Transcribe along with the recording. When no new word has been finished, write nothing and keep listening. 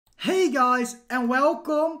Hey guys, and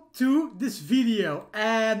welcome to this video.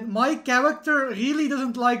 And my character really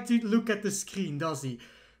doesn't like to look at the screen, does he?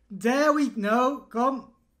 There we go.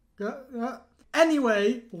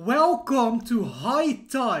 Anyway, welcome to High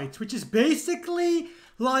Tide, which is basically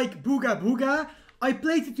like Booga Booga. I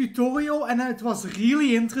played the tutorial and it was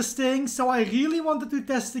really interesting, so I really wanted to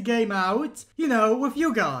test the game out, you know, with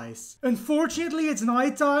you guys. Unfortunately, it's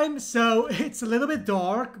nighttime, so it's a little bit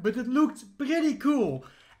dark, but it looked pretty cool.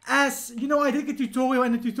 As, you know, I did a tutorial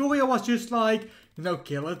and the tutorial was just like, you know,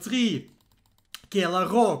 kill a tree, kill a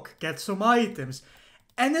rock, get some items.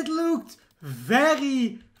 And it looked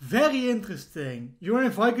very interesting. You're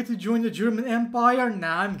invited to join the German Empire?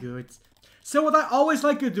 Nah, I'm good. So what I always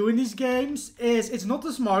like to do in these games is, it's not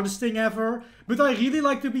the smartest thing ever, but I really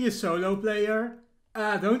like to be a solo player.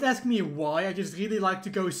 Don't ask me why, I just really like to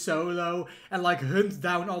go solo and like hunt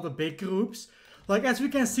down all the big groups. Like, as we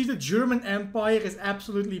can see, the German Empire is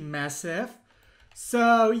absolutely massive.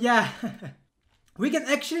 So, yeah. We can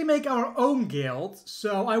actually make our own guild.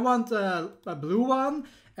 So, I want a blue one.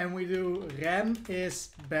 And we do Rem is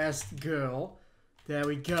best girl. There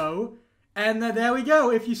we go. And there we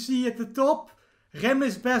go. If you see at the top, Rem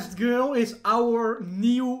is best girl is our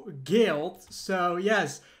new guild. So,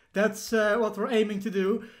 yes, that's what we're aiming to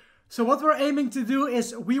do. So what we're aiming to do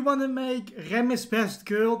is we want to make Rem is best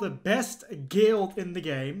girl the best guild in the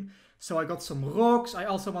game. So I got some rocks. I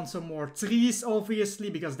also want some more trees, obviously,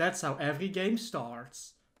 because that's how every game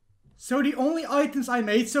starts. So the only items I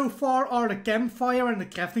made so far are the campfire and the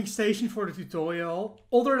crafting station for the tutorial.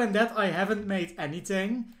 Other than that, I haven't made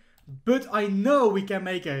anything. But I know we can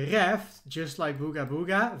make a raft, just like Booga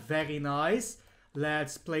Booga. Very nice.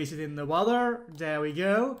 Let's place it in the water. There we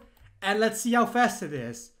go. And let's see how fast it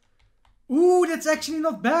is. Ooh, that's actually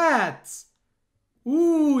not bad.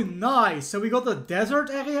 Ooh, nice. So we got a desert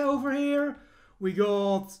area over here. We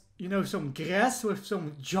got, you know, some grass with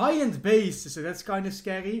some giant bases. So that's kind of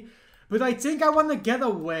scary. But I think I want to get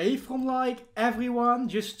away from, like, everyone.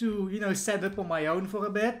 Just to, you know, set up on my own for a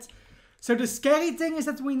bit. So the scary thing is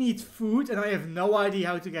that we need food. And I have no idea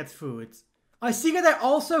how to get food. I see that I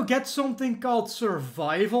also get something called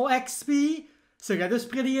survival XP. So that is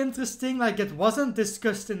pretty interesting, like it wasn't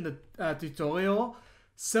discussed in the tutorial.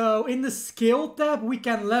 So in the skill tab we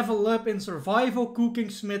can level up in survival, cooking,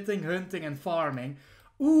 smithing, hunting and farming.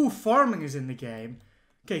 Ooh, farming is in the game.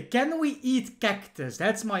 Okay, can we eat cactus?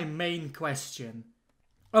 That's my main question.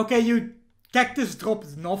 Okay, you cactus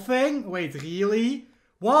dropped nothing? Wait, really?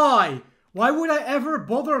 Why? Why would I ever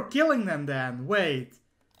bother killing them then? Wait.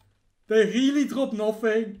 They really dropped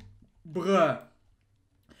nothing? Bruh.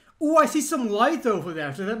 Ooh, I see some light over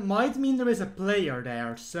there, so that might mean there is a player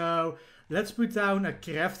there. So, let's put down a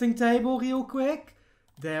crafting table real quick.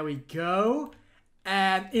 There we go.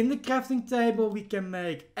 And in the crafting table we can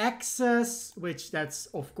make axes, which that's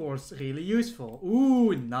of course really useful.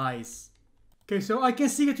 Ooh, nice. Okay, so I can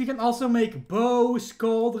see that we can also make bows,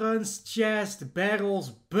 cauldrons, chests,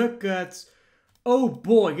 barrels, buckets. Oh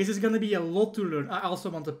boy, this is gonna be a lot to learn. I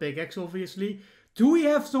also want a pickaxe, obviously. Do we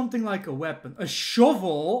have something like a weapon? A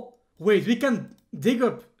shovel? Wait, we can dig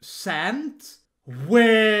up sand?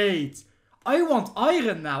 Wait! I want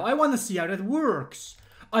iron now. I want to see how that works.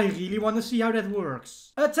 I really want to see how that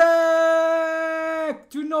works. Attack!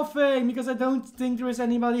 To nothing, because I don't think there is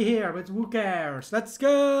anybody here, but who cares? Let's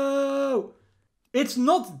go! It's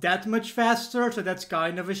not that much faster, so that's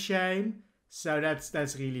kind of a shame. So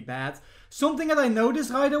that's really bad. Something that I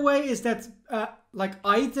noticed right away is that like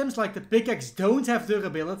items like the pickaxe don't have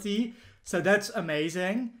durability. So that's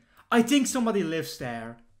amazing. I think somebody lives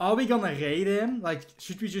there. Are we gonna raid him? Like,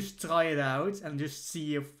 should we just try it out and just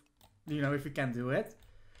see if, you know, if we can do it?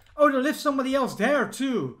 Oh, there lives somebody else there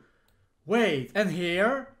too. Wait, and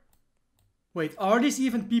here? Wait, are these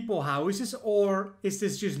even people houses or is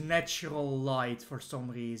this just natural light for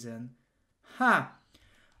some reason? Huh.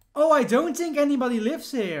 Oh, I don't think anybody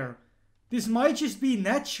lives here. This might just be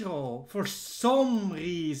natural for some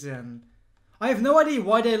reason. I have no idea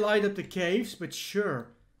why they light up the caves, but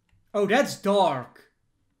sure. Oh, that's dark.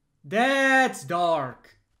 That's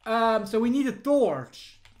dark. So we need a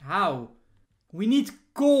torch. How? We need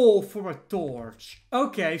coal for a torch.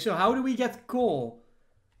 Okay, so how do we get coal?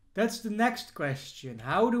 That's the next question.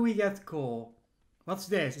 How do we get coal? What's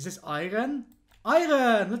this? Is this iron?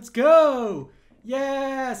 Iron! Let's go!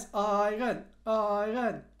 Yes! Iron!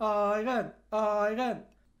 Iron! Iron! Iron!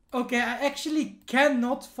 Okay, I actually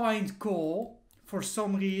cannot find coal for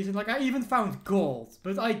some reason. Like, I even found gold,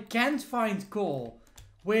 but I can't find coal.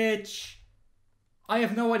 Which, I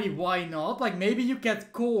have no idea why not. Like, maybe you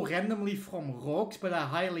get coal randomly from rocks, but I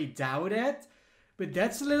highly doubt it. But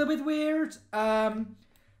that's a little bit weird.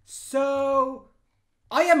 So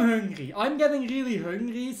I am hungry. I'm getting really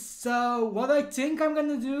hungry. So what I think I'm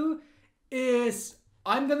gonna do is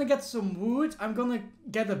I'm gonna get some wood. I'm gonna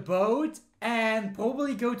get a boat and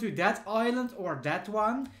probably go to that island or that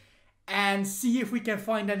one and see if we can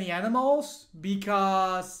find any animals,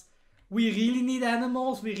 because we really need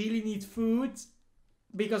animals. We really need food,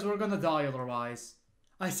 because we're gonna die otherwise.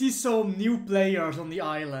 I see some new players on the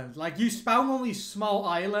island. Like, you spawn on these small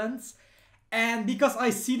islands, and because I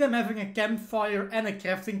see them having a campfire and a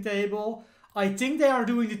crafting table, I think they are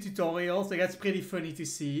doing the tutorial, so that's pretty funny to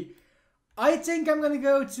see. I think I'm gonna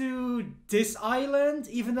go to this island,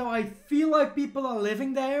 even though I feel like people are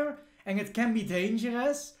living there and it can be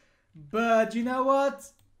dangerous. But you know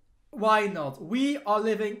what? Why not? We are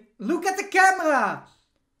living... Look at the camera!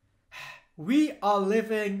 We are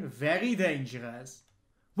living very dangerous.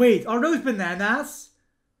 Wait, are those bananas?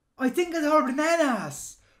 I think they are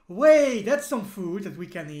bananas. Wait, that's some food that we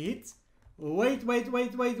can eat. Wait.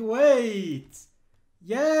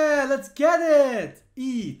 Yeah, let's get it.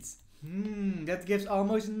 Eat. That gives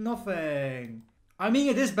almost nothing. I mean,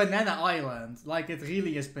 it is Banana Island. Like, it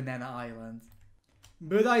really is Banana Island.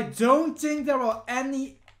 But I don't think there are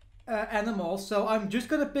any animals. So I'm just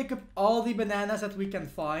gonna pick up all the bananas that we can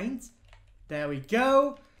find. There we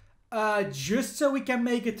go. Just so we can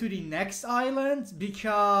make it to the next island,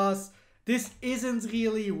 because this isn't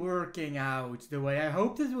really working out the way I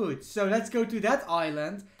hoped it would. So let's go to that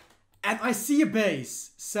island. And I see a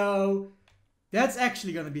base. So that's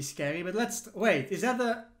actually gonna be scary. But let's... Wait, is that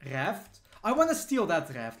a raft? I want to steal that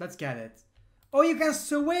raft. Let's get it. Oh, you can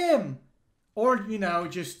swim! Or, you know,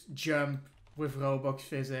 just jump with Roblox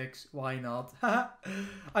physics. Why not?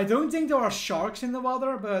 I don't think there are sharks in the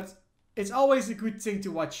water, but it's always a good thing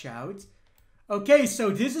to watch out. Okay, so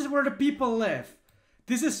this is where the people live.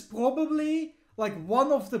 This is probably like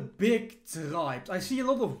one of the big tribes. I see a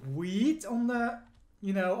lot of wheat on the,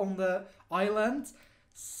 you know, on the island.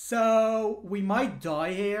 So we might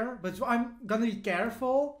die here, but I'm gonna be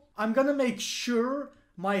careful. I'm gonna make sure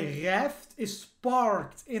my raft is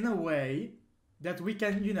parked in a way that we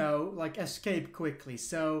can, you know, like escape quickly.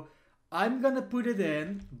 So I'm gonna put it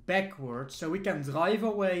in backwards so we can drive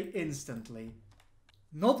away instantly.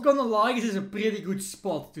 Not gonna lie, this is a pretty good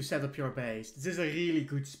spot to set up your base. This is a really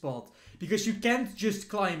good spot, because you can't just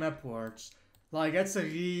climb upwards. Like, that's a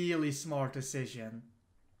really smart decision.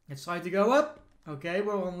 Let's try to go up. Okay,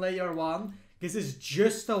 we're on layer 1. This is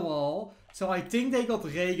just a wall. So I think they got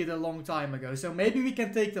raided a long time ago. So maybe we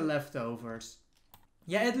can take the leftovers.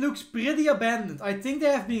 Yeah, it looks pretty abandoned. I think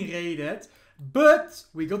they have been raided. But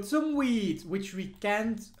we got some wheat, which we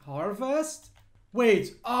can't harvest.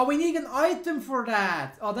 Wait, oh, we need an item for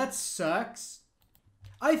that. Oh, that sucks.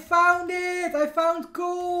 I found it! I found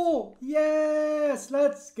coal! Yes!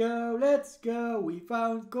 Let's go, let's go. We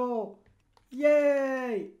found coal.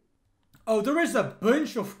 Yay! Oh, there is a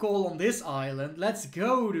bunch of coal on this island. Let's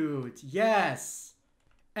go, dude. Yes!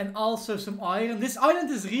 And also some iron. This island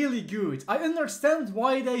is really good. I understand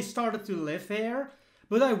why they started to live here,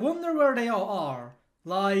 but I wonder where they all are.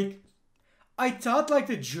 Like, I thought like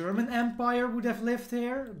the German Empire would have lived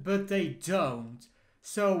here, but they don't.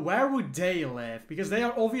 So where would they live? Because they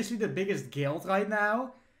are obviously the biggest guild right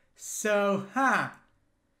now. So,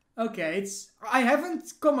 okay, I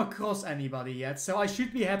haven't come across anybody yet, so I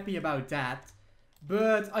should be happy about that.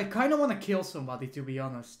 But I kind of want to kill somebody, to be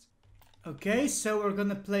honest. Okay, so we're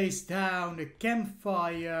gonna place down the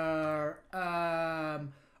campfire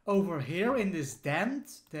over here in this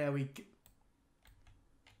dent. There we go.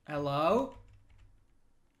 Hello?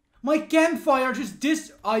 My campfire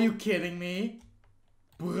just Are you kidding me?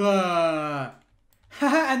 Bruh.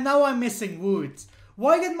 And now I'm missing wood.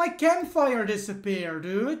 Why did my campfire disappear,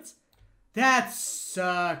 dude? That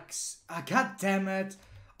sucks. God damn it.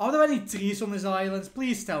 Are there any trees on this island?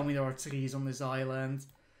 Please tell me there are trees on this island.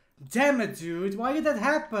 Damn it, dude. Why did that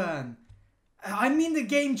happen? I mean, the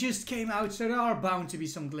game just came out, so there are bound to be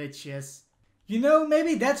some glitches. You know,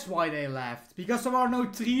 maybe that's why they left. Because there are no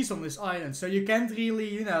trees on this island, so you can't really,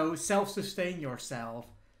 you know, self-sustain yourself.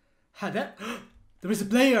 There is a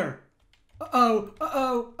player! Uh-oh,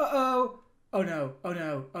 uh-oh, uh-oh. Oh no, oh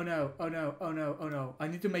no, oh no, oh no, oh no, oh no. I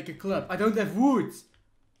need to make a club. I don't have wood.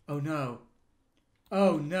 Oh no.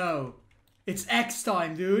 Oh no. It's X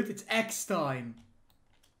time, dude. It's X time.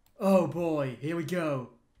 Oh boy, here we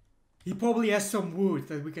go. He probably has some wood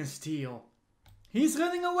that we can steal. He's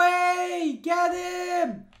running away! Get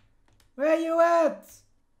him! Where you at?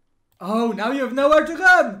 Oh, now you have nowhere to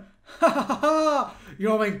run! Ha ha ha!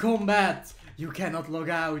 You're in combat. You cannot log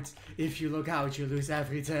out. If you log out, you lose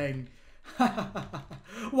everything. Ha ha ha!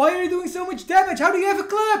 Why are you doing so much damage? How do you have a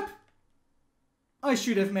club? I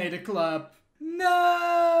should have made a club. No!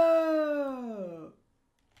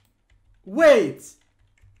 Wait!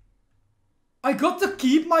 I got to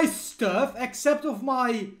keep my stuff except of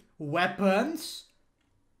my weapons?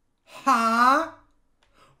 Huh?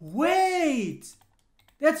 Wait!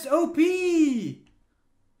 That's OP!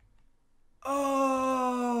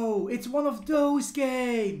 Oh, it's one of those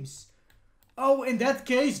games. Oh, in that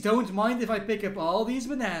case, don't mind if I pick up all these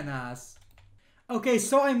bananas. Okay,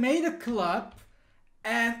 so I made a club.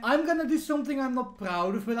 And I'm gonna do something I'm not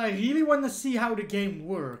proud of, but I really want to see how the game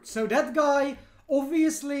works. So that guy,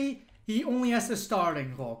 obviously, he only has a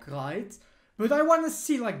starting rock, right? But I want to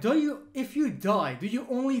see, like, if you die, do you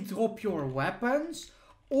only drop your weapons?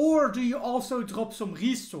 Or do you also drop some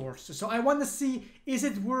resources? So I want to see, is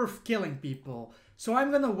it worth killing people? So I'm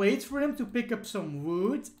gonna wait for him to pick up some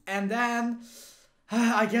wood. And then,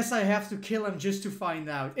 I guess I have to kill him just to find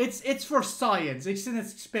out. It's for science, it's an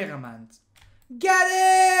experiment.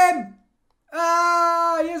 Get him!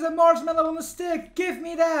 Ah, here's a marshmallow on a stick. Give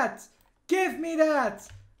me that. Give me that.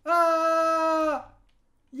 Ah,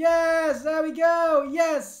 yes, there we go.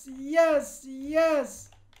 Yes, yes, yes.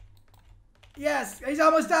 Yes, he's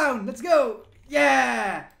almost down. Let's go.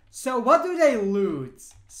 Yeah. So what do they loot?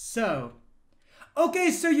 So,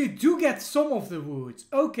 okay, so you do get some of the wood.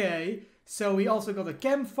 Okay. So we also got a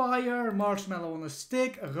campfire, marshmallow on a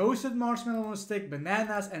stick, a roasted marshmallow on a stick,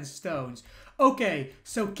 bananas and stones. Okay,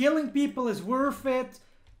 so killing people is worth it.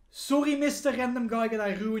 Sorry, Mr. Random Guy, that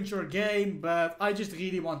I ruined your game, but I just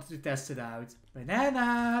really wanted to test it out.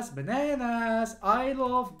 Bananas, bananas, I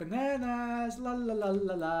love bananas, la la la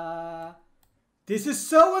la la. This is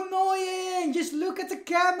so annoying! Just look at the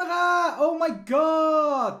camera! Oh my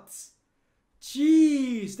god!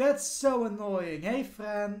 Jeez, that's so annoying. Hey,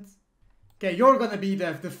 friend. Okay, you're gonna be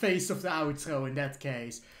the face of the outro in that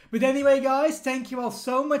case. But anyway, guys, thank you all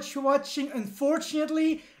so much for watching.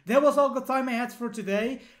 Unfortunately, that was all the time I had for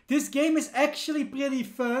today. This game is actually pretty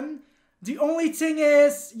fun. The only thing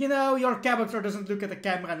is, you know, your character doesn't look at the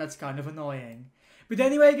camera and that's kind of annoying. But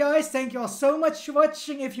anyway, guys, thank you all so much for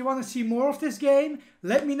watching. If you want to see more of this game,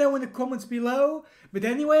 let me know in the comments below. But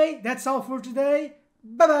anyway, that's all for today.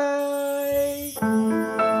 Bye-bye!